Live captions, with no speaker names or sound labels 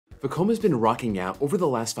Vekoma's been rocking out over the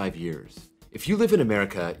last 5 years. If you live in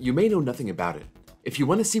America, you may know nothing about it. If you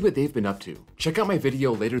want to see what they've been up to, check out my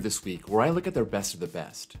video later this week where I look at their best of the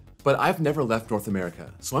best. But I've never left North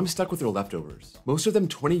America, so I'm stuck with their leftovers, most of them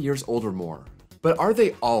 20 years old or more. But are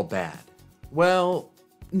they all bad? Well,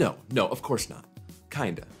 no, of course not.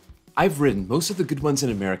 Kinda. I've ridden most of the good ones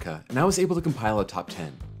in America, and I was able to compile a top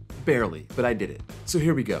 10. Barely, but I did it. So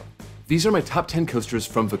here we go. These are my top 10 coasters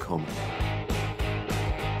from Vekoma.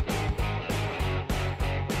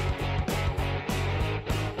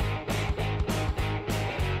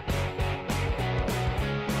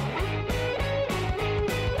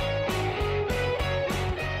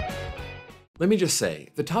 Let me just say,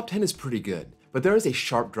 the top 10 is pretty good, but there is a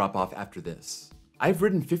sharp drop off after this. I've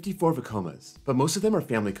ridden 54 Vekomas, but most of them are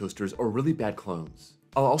family coasters or really bad clones.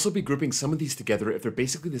 I'll also be grouping some of these together if they're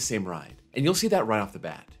basically the same ride, and you'll see that right off the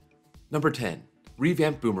bat. Number 10.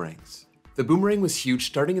 Revamped boomerangs. The boomerang was huge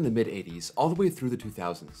starting in the mid-80s all the way through the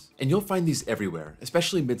 2000s, and you'll find these everywhere,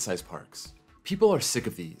 especially mid-sized parks. People are sick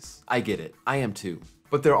of these. I get it, I am too.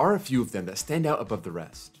 But there are a few of them that stand out above the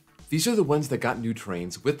rest. These are the ones that got new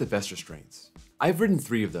trains with the vest restraints. I've ridden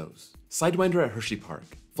 3 of those: Sidewinder at Hershey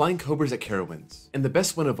Park, Flying Cobras at Carowinds, and the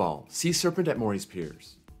best one of all, Sea Serpent at Maury's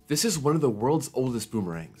Piers. This is one of the world's oldest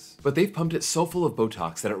boomerangs, but they've pumped it so full of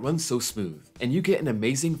Botox that it runs so smooth, and you get an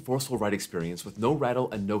amazing forceful ride experience with no rattle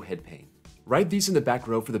and no head pain. Ride these in the back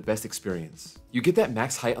row for the best experience. You get that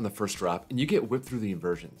max height on the first drop, and you get whipped through the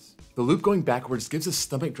inversions. The loop going backwards gives a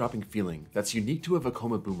stomach-dropping feeling that's unique to a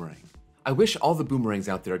Vekoma boomerang. I wish all the boomerangs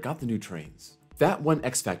out there got the new trains. That one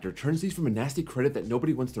X factor turns these from a nasty credit that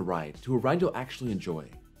nobody wants to ride to a ride you'll actually enjoy.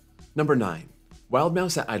 Number 9. Wild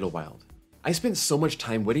Mouse at Idlewild. I spent so much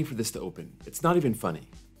time waiting for this to open, it's not even funny.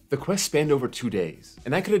 The quest spanned over 2 days,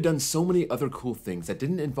 and I could have done so many other cool things that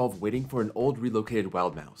didn't involve waiting for an old relocated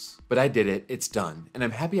Wild Mouse. But I did it, it's done, and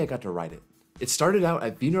I'm happy I got to ride it. It started out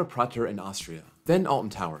at Wiener Prater in Austria, then Alton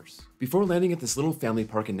Towers, before landing at this little family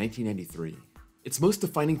park in 1993. Its most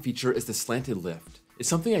defining feature is the slanted lift. It's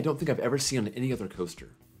something I don't think I've ever seen on any other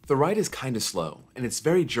coaster. The ride is kinda slow, and it's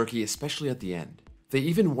very jerky, especially at the end. They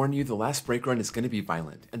even warn you the last brake run is gonna be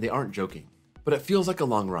violent, and they aren't joking. But it feels like a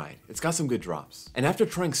long ride, it's got some good drops, and after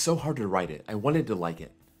trying so hard to ride it, I wanted to like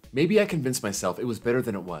it. Maybe I convinced myself it was better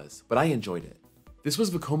than it was, but I enjoyed it. This was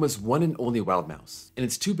Vekoma's one and only Wild Mouse, and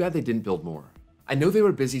it's too bad they didn't build more. I know they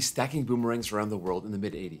were busy stacking boomerangs around the world in the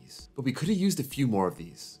mid-80s, but we could have used a few more of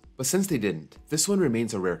these. But since they didn't, this one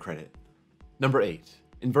remains a rare credit. Number 8.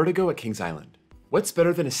 Invertigo at Kings Island. What's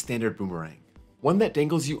better than a standard boomerang? One that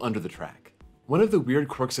dangles you under the track. One of the weird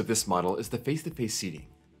quirks of this model is the face-to-face seating.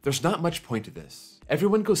 There's not much point to this.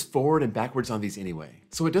 Everyone goes forward and backwards on these anyway,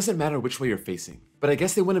 so it doesn't matter which way you're facing. But I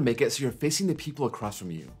guess they want to make it so you're facing the people across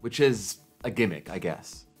from you, which is a gimmick, I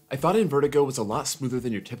guess. I thought Invertigo was a lot smoother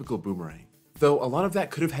than your typical boomerang, though a lot of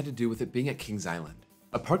that could have had to do with it being at Kings Island.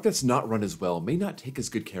 A park that's not run as well may not take as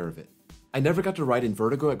good care of it. I never got to ride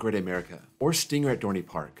Invertigo at Great America, or Stinger at Dorney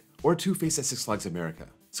Park, or Two-Face at Six Flags America,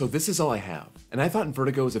 so this is all I have, and I thought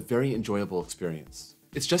Invertigo was a very enjoyable experience.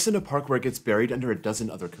 It's just in a park where it gets buried under a dozen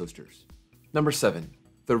other coasters. Number 7.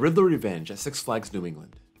 The Riddler Revenge at Six Flags New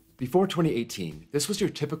England. Before 2018, this was your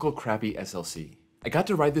typical crappy SLC. I got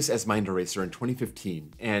to ride this as Mind Eraser in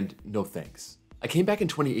 2015, and no thanks. I came back in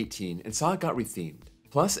 2018 and saw it got rethemed.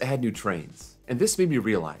 Plus, it had new trains. And this made me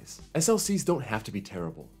realize, SLCs don't have to be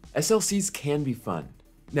terrible. SLCs can be fun.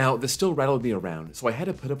 Now, this still rattled me around, so I had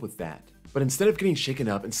to put up with that. But instead of getting shaken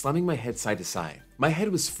up and slamming my head side to side, my head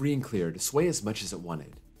was free and clear to sway as much as it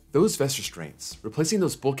wanted. Those vest restraints, replacing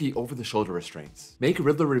those bulky over-the-shoulder restraints, make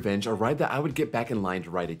Riddler Revenge a ride that I would get back in line to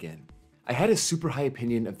ride again. I had a super high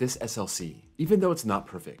opinion of this SLC, even though it's not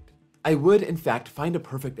perfect. I would, in fact, find a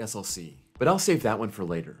perfect SLC, but I'll save that one for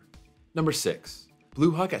later. Number 6.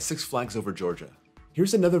 Blue Hawk at Six Flags Over Georgia.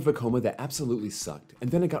 Here's another Vekoma that absolutely sucked, and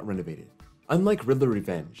then it got renovated. Unlike Riddler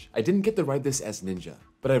Revenge, I didn't get to ride this as Ninja,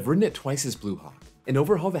 but I've ridden it twice as Blue Hawk, an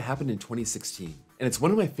overhaul that happened in 2016, and it's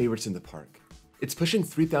one of my favorites in the park. It's pushing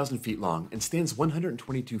 3,000 feet long and stands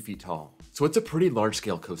 122 feet tall, so it's a pretty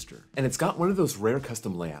large-scale coaster, and it's got one of those rare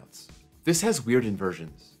custom layouts. This has weird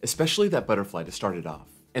inversions, especially that butterfly to start it off,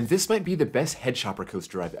 and this might be the best head chopper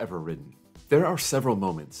coaster I've ever ridden. There are several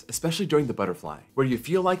moments, especially during the butterfly, where you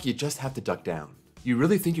feel like you just have to duck down. You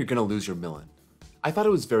really think you're gonna lose your millin. I thought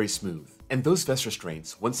it was very smooth, and those vest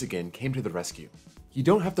restraints once again came to the rescue. You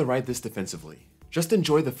don't have to ride this defensively. Just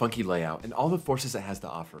enjoy the funky layout and all the forces it has to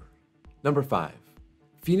offer. Number 5.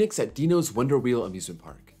 Phoenix at Dino's Wonder Wheel Amusement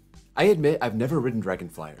Park. I admit I've never ridden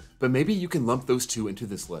Dragonflyer, but maybe you can lump those two into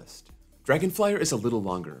this list. Dragonflyer is a little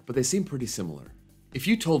longer, but they seem pretty similar. If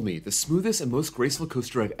you told me the smoothest and most graceful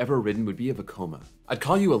coaster I've ever ridden would be a Vekoma, I'd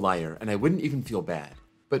call you a liar and I wouldn't even feel bad.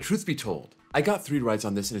 But truth be told, I got 3 rides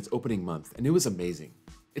on this in its opening month and it was amazing.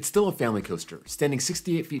 It's still a family coaster, standing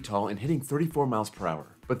 68 feet tall and hitting 34 miles per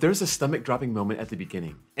hour. But there's a stomach-dropping moment at the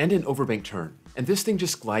beginning, and an overbank turn, and this thing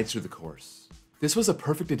just glides through the course. This was a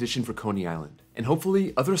perfect addition for Coney Island, and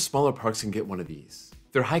hopefully other smaller parks can get one of these.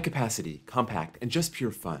 They're high capacity, compact, and just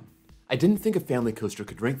pure fun. I didn't think a family coaster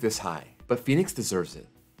could rank this high, but Phoenix deserves it.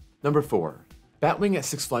 Number 4. Batwing at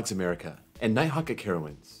Six Flags America, and Nighthawk at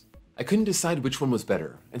Carowinds. I couldn't decide which one was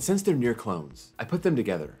better, and since they're near clones, I put them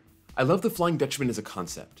together. I love the Flying Dutchman as a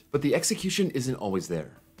concept, but the execution isn't always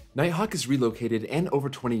there. Nighthawk is relocated and over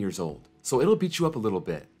 20 years old, so it'll beat you up a little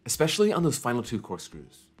bit, especially on those final 2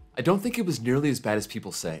 corkscrews. I don't think it was nearly as bad as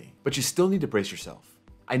people say, but you still need to brace yourself.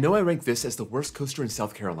 I know I rank this as the worst coaster in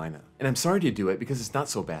South Carolina, and I'm sorry to do it because it's not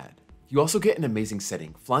so bad. You also get an amazing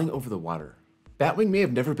setting, flying over the water. Batwing may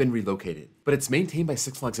have never been relocated, but it's maintained by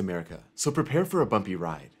Six Flags America, so prepare for a bumpy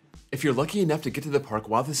ride. If you're lucky enough to get to the park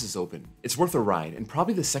while this is open, it's worth a ride and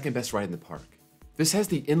probably the second best ride in the park. This has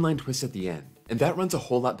the inline twist at the end, and that runs a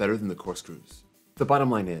whole lot better than the corkscrews. The bottom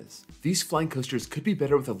line is, these flying coasters could be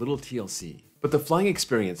better with a little TLC, but the flying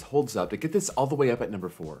experience holds up to get this all the way up at number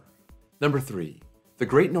 4. Number 3. The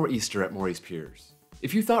Great Nor'easter at Morey's Piers.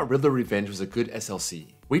 If you thought Riddler Revenge was a good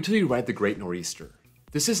SLC, wait till you ride the Great Nor'easter.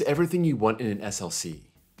 This is everything you want in an SLC.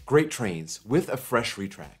 Great trains with a fresh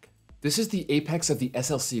retrack. This is the apex of the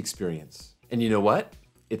SLC experience. And you know what?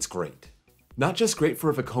 It's great. Not just great for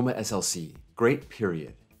a Vekoma SLC, great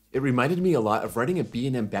period. It reminded me a lot of riding a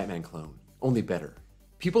B&M Batman clone, only better.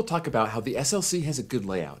 People talk about how the SLC has a good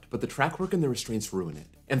layout, but the track work and the restraints ruin it.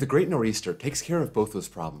 And the Great Nor'easter takes care of both those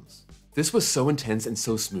problems. This was so intense and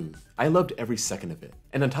so smooth. I loved every second of it.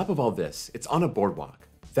 And on top of all this, it's on a boardwalk.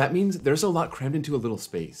 That means there's a lot crammed into a little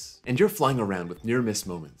space, and you're flying around with near-miss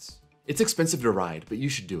moments. It's expensive to ride, but you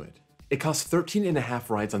should do it. It costs 13.5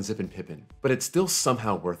 rides on Zip and Pippin, but it's still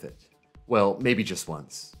somehow worth it. Well, maybe just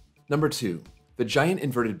once. Number 2. The Giant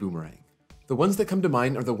Inverted Boomerang. The ones that come to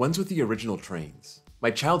mind are the ones with the original trains.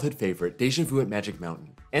 My childhood favorite, Deja Vu at Magic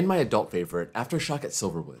Mountain, and my adult favorite, Aftershock at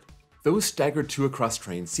Silverwood. Those staggered 2-across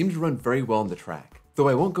trains seem to run very well on the track, though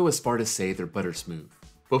I won't go as far to say they're butter smooth.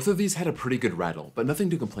 Both of these had a pretty good rattle, but nothing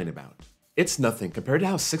to complain about. It's nothing compared to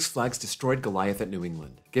how Six Flags destroyed Goliath at New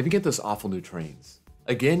England, giving it those awful new trains.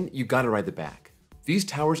 Again, you gotta ride the back. These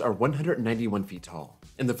towers are 191 feet tall,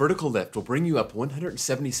 and the vertical lift will bring you up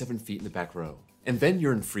 177 feet in the back row, and then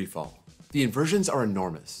you're in free fall. The inversions are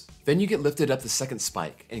enormous. Then you get lifted up the second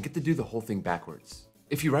spike and get to do the whole thing backwards.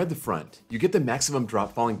 If you ride the front, you get the maximum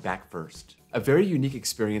drop falling back first, a very unique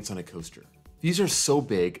experience on a coaster. These are so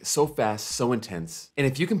big, so fast, so intense, and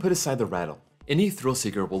if you can put aside the rattle, any thrill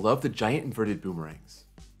seeker will love the giant inverted boomerangs.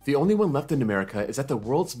 The only one left in America is at the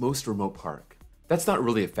world's most remote park. That's not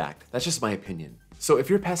really a fact, that's just my opinion. So if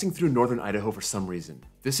you're passing through northern Idaho for some reason,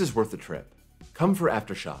 this is worth the trip. Come for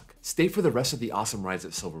Aftershock, stay for the rest of the awesome rides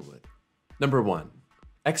at Silverwood. Number 1.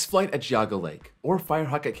 X-Flight at Geauga Lake, or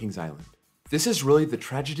Firehawk at Kings Island. This is really the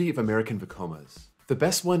tragedy of American Vekomas. The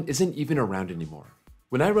best one isn't even around anymore.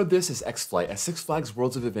 When I rode this as X-Flight at Six Flags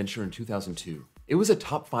Worlds of Adventure in 2002, it was a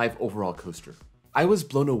top 5 overall coaster. I was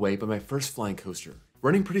blown away by my first flying coaster,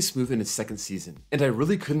 running pretty smooth in its second season, and I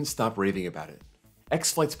really couldn't stop raving about it.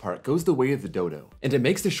 X-Flight's park goes the way of the dodo, and it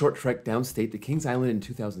makes the short trek downstate to Kings Island in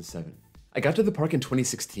 2007. I got to the park in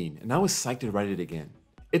 2016, and I was psyched to ride it again.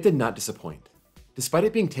 It did not disappoint. Despite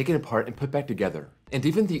it being taken apart and put back together, and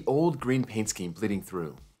even the old green paint scheme bleeding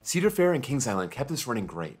through, Cedar Fair and Kings Island kept this running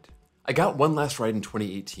great. I got one last ride in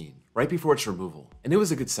 2018, right before its removal, and it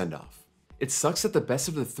was a good send-off. It sucks that the best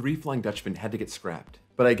of the 3 Flying Dutchmen had to get scrapped,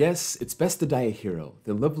 but I guess it's best to die a hero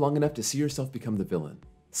than live long enough to see yourself become the villain.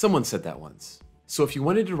 Someone said that once. So if you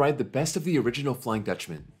wanted to ride the best of the original Flying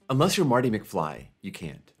Dutchman, unless you're Marty McFly, you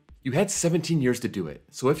can't. You had 17 years to do it,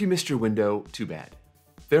 so if you missed your window, too bad.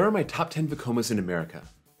 There are my top 10 Vekomas in America.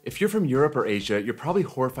 If you're from Europe or Asia, you're probably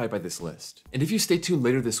horrified by this list, and if you stay tuned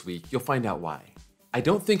later this week, you'll find out why. I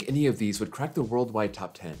don't think any of these would crack the worldwide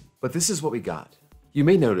top 10, but this is what we got. You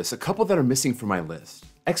may notice a couple that are missing from my list: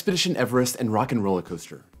 Expedition Everest and Rock and Roller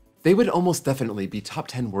Coaster. They would almost definitely be top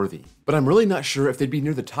 10 worthy, but I'm really not sure if they'd be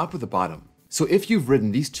near the top or the bottom. So if you've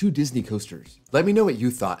ridden these 2 Disney coasters, let me know what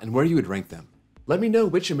you thought and where you would rank them. Let me know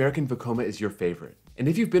which American Vekoma is your favorite, and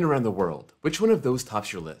if you've been around the world, which one of those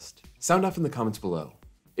tops your list? Sound off in the comments below.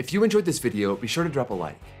 If you enjoyed this video, be sure to drop a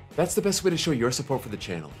like. That's the best way to show your support for the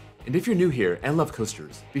channel. And if you're new here and love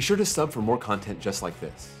coasters, be sure to sub for more content just like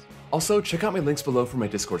this. Also, check out my links below for my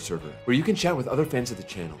Discord server, where you can chat with other fans of the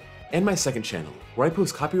channel, and my second channel, where I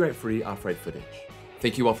post copyright-free off-ride footage.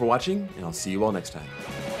 Thank you all for watching, and I'll see you all next time.